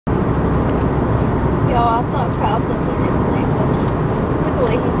I thought Kyle said he didn't like cookies. Look the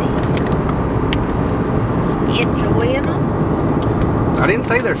way he's eating. He enjoying them? I didn't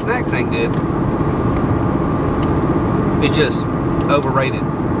say their snacks ain't good. It's just overrated.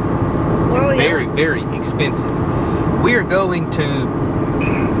 Where are we Very, going? very expensive. We are going to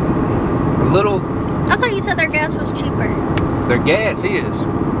a little... I thought you said their gas was cheaper. Their gas is.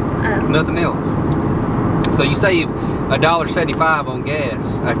 Oh. Nothing else. So you save $1.75 on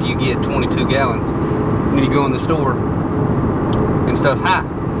gas after you get 22 gallons. And then you go in the store and stuff's high.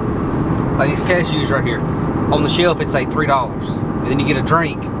 Like these cashews right here. On the shelf it say $3. And then you get a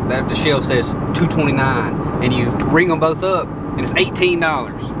drink that the shelf says $2.29. And you ring them both up and it's $18.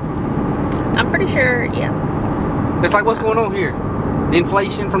 I'm pretty sure, yeah. It's like, what's going on here?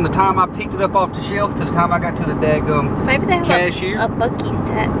 Inflation from the time I picked it up off the shelf to the time I got to the daggum Maybe they have cashier. a Buc-ee's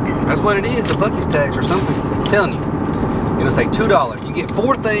tax. That's what it is, a Buc-ee's tax or something. I'm telling you. It'll say $2. You get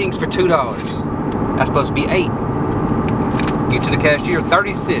 4 things for $2. That's supposed to be 8. Get to the cashier,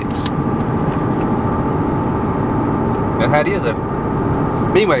 36. That's how it is though.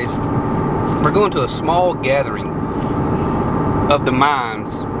 Anyways, we're going to a small gathering of the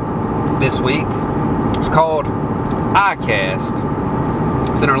minds this week. It's called ICast.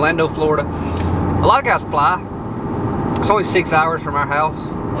 It's in Orlando, Florida. A lot of guys fly. It's only 6 hours from our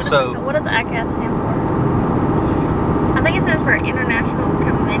house. What does ICast stand for? I think it stands for International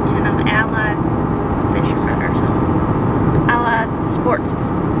Convention of Allied Fishermen or something. Allied Sports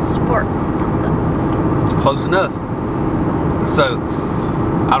something. It's close enough. So,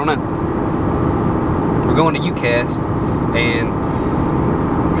 I don't know. We're going to ICast, and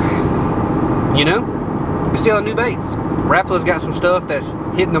you know, we still have new baits. Rapala's got some stuff that's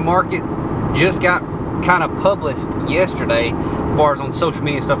hitting the market. Just got kind of published yesterday, as far as on social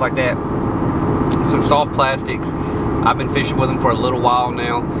media and stuff like that. Some soft plastics. I've been fishing with them for a little while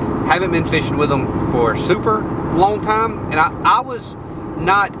now. Haven't been fishing with them for a super long time, and I was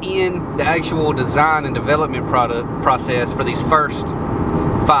not in the actual design and development process for these first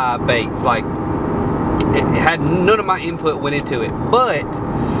 5 baits. Like, it had none of my input went into it, but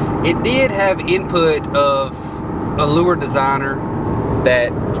it did have input of a lure designer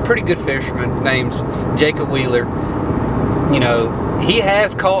that's a pretty good fisherman named Jacob Wheeler. You know, he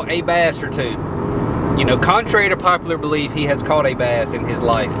has caught a bass or 2. You know, contrary to popular belief, he has caught a bass in his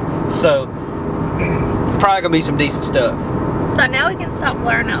life. So, probably gonna be some decent stuff. So now we can stop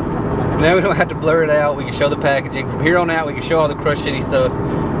blurring out stuff. Now we don't have to blur it out. We can show the packaging. From here on out, we can show all the crushed shitty stuff.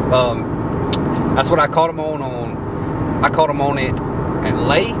 That's what I caught them on. I caught them on it at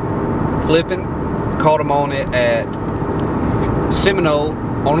Lay, flipping. Caught them on it at Seminole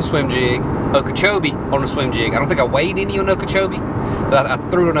on a swim jig. Okeechobee on a swim jig. I don't think I weighed any on Okeechobee, but I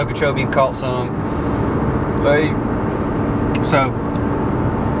threw it on Okeechobee and caught some. So,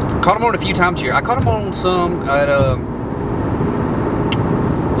 caught them on a few times here. I caught them on some at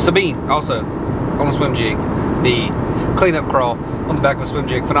Sabine, also, on a swim jig. The cleanup crawl on the back of a swim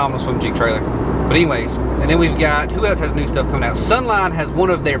jig. Phenomenal swim jig trailer. But anyways, and then we've got, who else has new stuff coming out? Sunline has one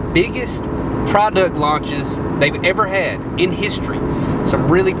of their biggest product launches they've ever had in history.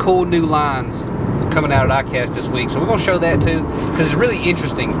 Some really cool new lines coming out at ICast this week. So we're going to show that too, because it's really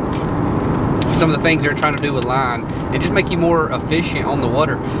interesting. Some of the things they're trying to do with line and just make you more efficient on the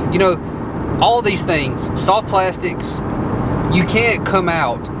water. You know, all these things, soft plastics, you can't come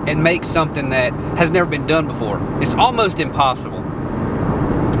out and make something that has never been done before. It's almost impossible.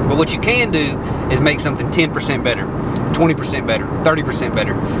 But what you can do is make something 10% better, 20% better, 30%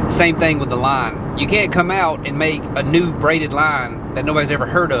 better. Same thing with the line. You can't come out and make a new braided line that nobody's ever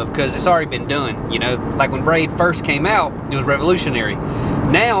heard of because it's already been done, you know? Like when braid first came out, it was revolutionary.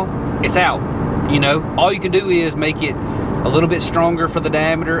 Now, it's out, you know? All you can do is make it a little bit stronger for the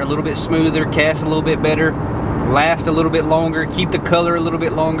diameter, a little bit smoother, cast a little bit better, last a little bit longer, keep the color a little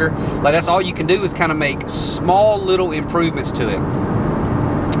bit longer. Like, that's all you can do is kind of make small little improvements to it.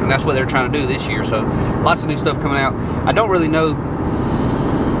 And that's what they're trying to do this year. So lots of new stuff coming out. I don't really know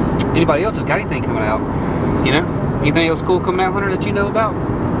anybody else has got anything coming out, you know? Anything else cool coming out, Hunter, that you know about?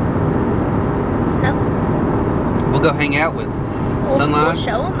 No. We'll go hang out with Sunline. We'll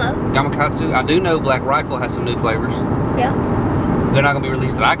show them though. Gamakatsu. I do know Black Rifle has some new flavors. Yeah. They're not going to be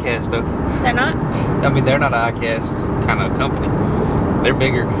released at ICast though. They're not? I mean, they're not an ICast kind of company. They're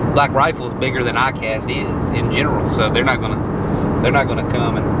bigger. Black Rifle is bigger than ICast is in general, so they're not gonna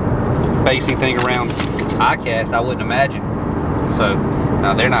come and base anything around ICast, I wouldn't imagine. So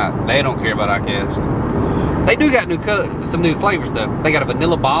no, they don't care about ICast. They do got some new flavors though. They got a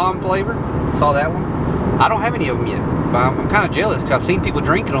vanilla bomb flavor. Saw that one. I don't have any of them yet, but I'm kind of jealous because I've seen people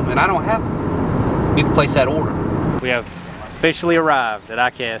drinking them and I don't have them. Need to place that order. We have officially arrived at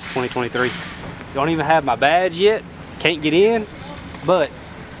ICast 2023. Don't even have my badge yet. Can't get in, but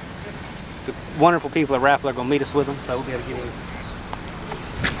the wonderful people at Rapala are gonna meet us with them, so we'll be able to get in.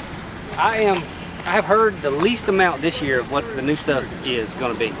 I have heard the least amount this year of what the new stuff is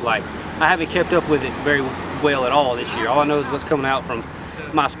gonna be. Like, I haven't kept up with it very well at all this year. All I know is what's coming out from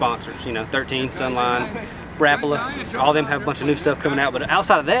my sponsors, you know, 13, Sunline, Rapala. All of them have a bunch of new stuff coming out, but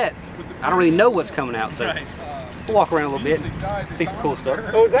outside of that, I don't really know what's coming out, so we'll walk around a little bit and see some cool stuff.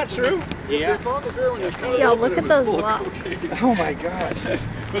 Oh, is that true? Yeah. Yo, look at those locks. Oh my god.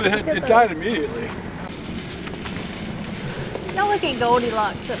 But it died immediately. Y'all look at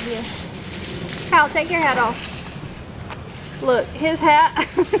Goldilocks up here. Hal, take your hat off. Look, his hat,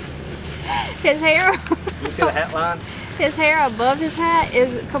 his hair. You see the hat line? His hair above his hat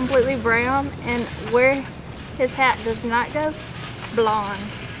is completely brown, and where his hat does not go, blonde.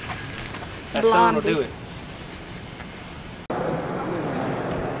 That sun will do it.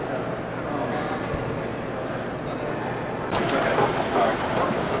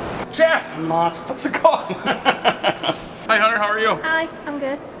 Chat! Monster. What's it called? Hi Hunter, how are you? Hi, I'm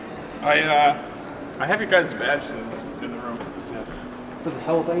good. I have your guys' badge in the room. So this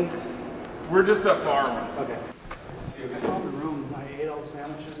whole thing? We're just that far one. Okay. I found the room. I ate all the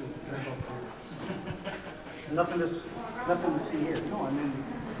sandwiches and nothing to see here. No, I'm in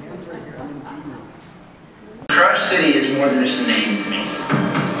right here. I'm in the D room. Crush City is more than just a name to me.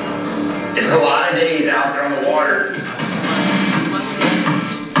 It's a lot of days out there on the water.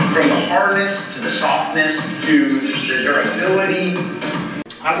 From the hardness to the softness to the durability.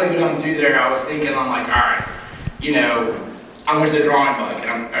 As I get on through there, I was thinking, I'm like, all right, you know, I went to the drawing book,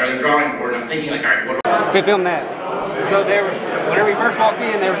 or the drawing board, and I'm thinking, like, all right, what do I Film that. So there was, whenever we first walked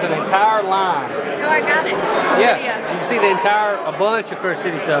in, there was an entire line. Oh, I got it. Yeah, you can see the entire, a bunch of Crush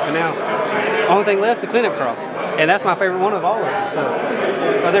City stuff, and now the only thing left is the cleanup crawl. And that's my favorite one of all of them.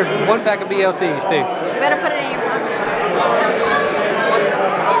 So there's one pack of BLTs too. You better put it in your pocket.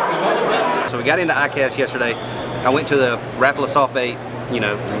 So we got into ICast yesterday. I went to the Rapala soft bait, you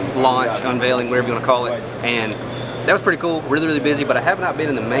know, launch, unveiling, whatever you want to call it, and that was pretty cool. Really, really busy, but I have not been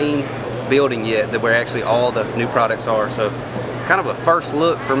in the main building yet, that where actually all the new products are. So kind of a first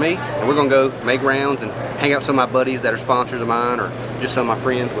look for me, and we're gonna go make rounds and hang out with some of my buddies that are sponsors of mine, or just some of my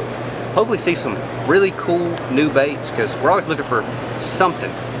friends. But hopefully see some really cool new baits, because we're always looking for something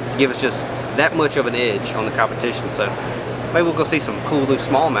to give us just that much of an edge on the competition. So maybe we'll go see some cool new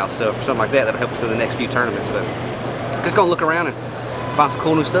smallmouth stuff or something like that that'll help us in the next few tournaments. But just gonna look around and find some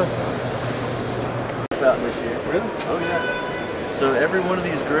cool new stuff. Out this year. Really? Oh yeah. So every one of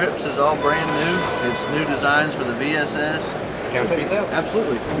these grips is all brand new. It's new designs for the VSS. Can I piece out?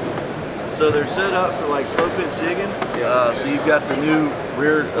 Absolutely. So they're set up for like slow pitch jigging. So you've got the new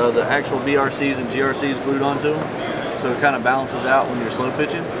rear, the actual BRCs and GRCs glued onto them. So it kind of balances out when you're slow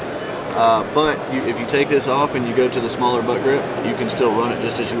pitching. But if you take this off and you go to the smaller butt grip, you can still run it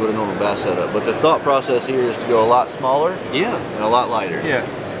just as you would a normal bass setup. But the thought process here is to go a lot smaller, and a lot lighter. Yeah.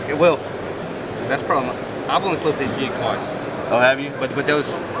 Well, that's probably. I've only slow pitched jig twice. Oh, have you? But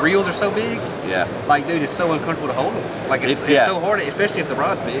those reels are so big. Yeah. Like, dude, it's so uncomfortable to hold them. Like, it's so hard, especially if the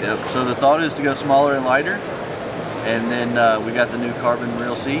rod's big. Yep. So the thought is to go smaller and lighter, and then we got the new carbon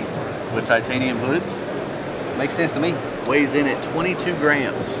reel seat with titanium hoods. Makes sense to me. Weighs in at 22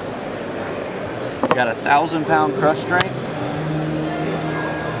 grams. Got 1,000-pound crush strength,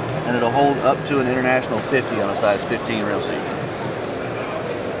 and it'll hold up to an international 50 on a size 15 reel seat.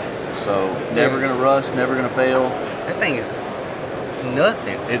 So never gonna rust, never gonna fail. That thing is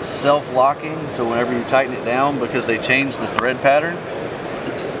nothing. It's self-locking, so whenever you tighten it down, because they changed the thread pattern,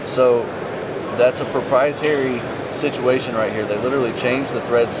 so that's a proprietary situation right here. They literally changed the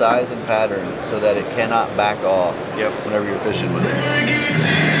thread size and pattern so that it cannot back off whenever you're fishing with it.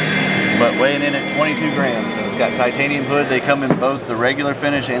 But weighing in at 22 grams, and it's got titanium hood. They come in both the regular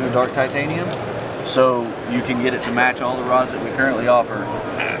finish and the dark titanium, so you can get it to match all the rods that we currently offer.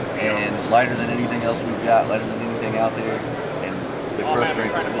 And it's lighter than anything else we've got, lighter than anything out there, and the crush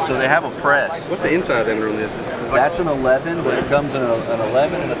strength. So they have a press. What's the inside diameter on this? That's an 11, but it comes in an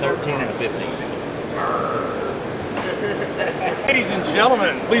 11 and a 13 and a 15. Ladies and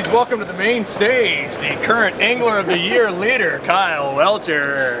gentlemen, please welcome to the main stage the current Angler of the Year leader, Kyle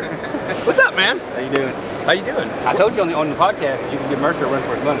Welcher. What's up, man? How you doing? How you doing? I told you on the podcast that you could give Mercer a run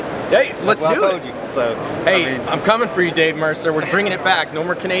for his money. Hey, let's do it. I told you. So, Hey, I mean, I'm coming for you, Dave Mercer. We're bringing it back. No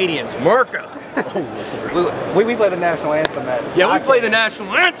more Canadians. Merca. we play the national anthem at Yeah, we play the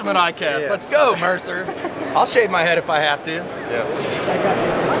national anthem at ICast. Yeah. Let's go, Mercer. I'll shave my head if I have to.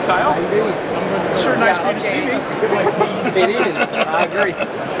 Yeah. Kyle? How you doing? It's sure nice for you to see me. It is. I agree.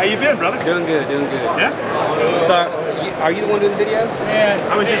 How you been, brother? Doing good, doing good. Yeah? So Are you the one doing the videos? Yeah,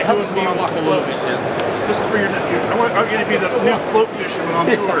 I was just doing me walk a little bit. This is for your. I'm going to be the new float fisherman on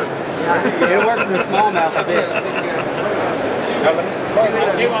tour. It'll work for the smallmouth a bit.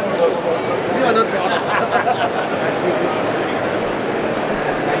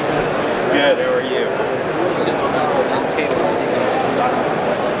 Good, how are you?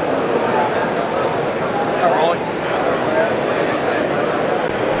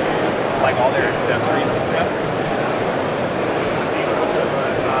 Like all their accessories and stuff.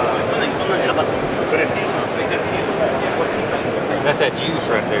 That's that juice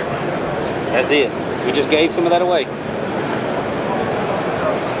right there. That's it. We just gave some of that away.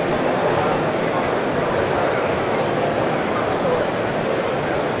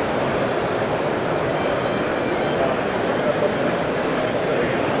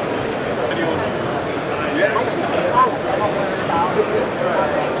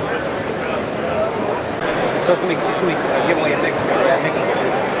 So it's gonna be a giveaway in Mexico. Yeah, Mexico.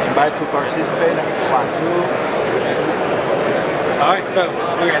 Invite to participate. 1, 2. All right, so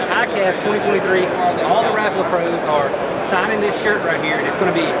we're at ICast 2023. All the Rapala pros are signing this shirt right here, and it's going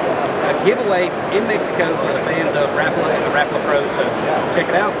to be a giveaway in Mexico for the fans of Rapala and the Rapala pros. So check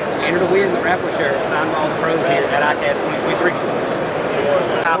it out. Enter to win the Rapala shirt signed by all the pros here at ICast 2023.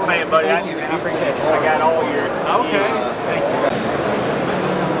 I'm a fan, buddy. Thank you, man. I appreciate it. I got all your. Okay. Thank you.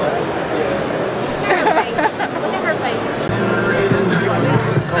 Look at her face.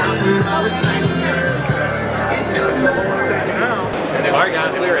 All right,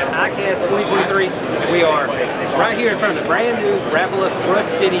 guys, we're at ICast 2023. We are right here in front of the brand new Rapala Brush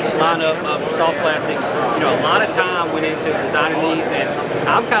City lineup of soft plastics. You know, a lot of time went into designing these, and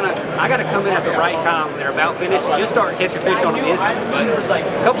I got to come in at the right time when they're about finished and just start catching fish on them instantly. But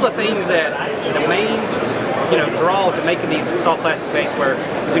a couple of things that the main draw to making these soft plastic baits where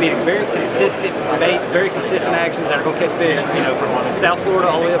we need very consistent baits, very consistent actions that are going to catch fish, from South Florida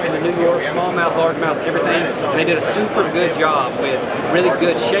all the way up into New York, smallmouth, largemouth, everything. And they did a super good job with really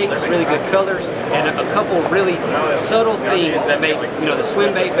good shapes, really good colors, and a couple really subtle things that make the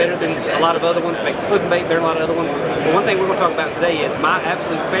swim bait better than a lot of other ones, make the flipping bait better than a lot of other ones. But one thing we're going to talk about today is my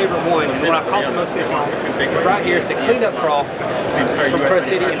absolute favorite one, and what I've caught the most fish on, right here is the cleanup crawl from Brush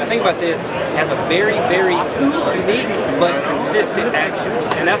City. And the thing about this, has a very, very unique but consistent action.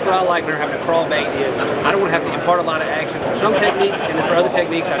 And that's what I like when we're having a crawl bait is I don't want to have to impart a lot of action for some techniques, and then for other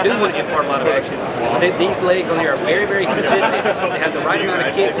techniques I do want to impart a lot of action. These legs on here are very, very consistent. They have the right amount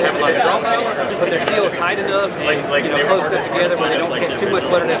of kick to have a lot of draw power, but they're still tight enough and close enough together where they don't catch too much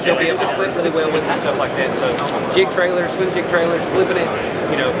butter. They still be able to flip really well with it and stuff like that. So jig trailers, swim jig trailers, flipping it,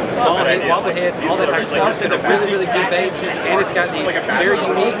 wobble heads, all that type of stuff. It's a really, really good bait, and it's got these very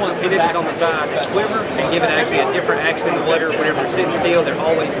unique appendages on the side that quiver and give it actually a different action in the water. Whenever they're sitting still, they're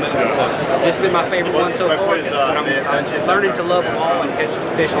always moving. So this has been my favorite one so far. I'm learning to love them all and catch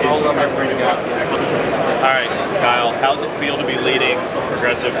fish on all of them everywhere you go. All right, Kyle, how's it feel to be leading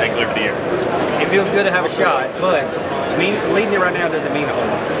Progressive Angler of the Year? It feels good to have a shot, but leading it right now doesn't mean a whole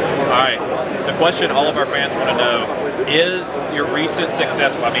lot. All right, the question all of our fans want to know is your recent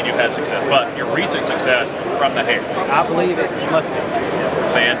success, well, I mean you've had success, but your recent success from the hair? I believe it must be.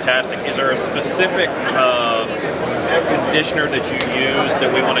 Fantastic. Is there a specific conditioner that you use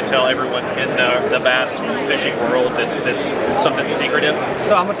that we want to tell everyone in the bass fishing world that's something secretive?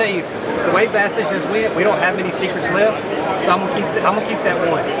 So I'm gonna tell you, the way bass fishing is we don't have many secrets left. So I'm gonna keep that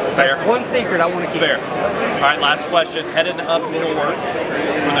one. Fair. That's one secret I want to keep. Fair. All right, last question. Heading up north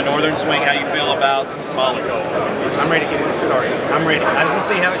for the northern swing, how you feel about some smallards? I'm ready to get it started. I'm ready. I just want to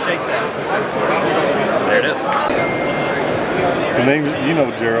see how it shakes out. There it is. The name,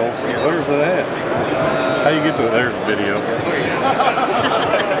 Gerald's. Where's it at? How you get to it? There's the video.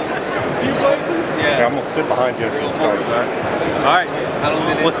 Yeah, I'm gonna sit behind you after you start. All right.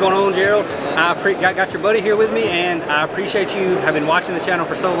 What's going on, Gerald? I got your buddy here with me, and I appreciate you. I've been watching the channel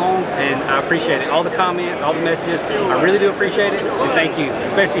for so long, and I appreciate it. All the comments, all the messages. I really do appreciate it, and thank you,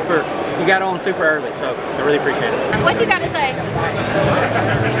 especially for you got on super early. So I really appreciate it. What you got to say?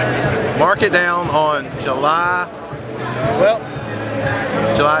 Mark it down on July 12th,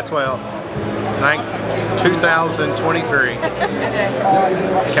 2023.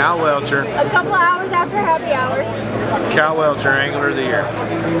 Kyle Welcher. A couple hours after happy hour. Kyle Welcher, Angler of the Year.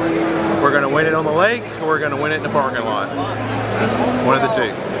 We're going to win it on the lake, or we're going to win it in the parking lot. One of the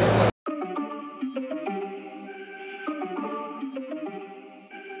two.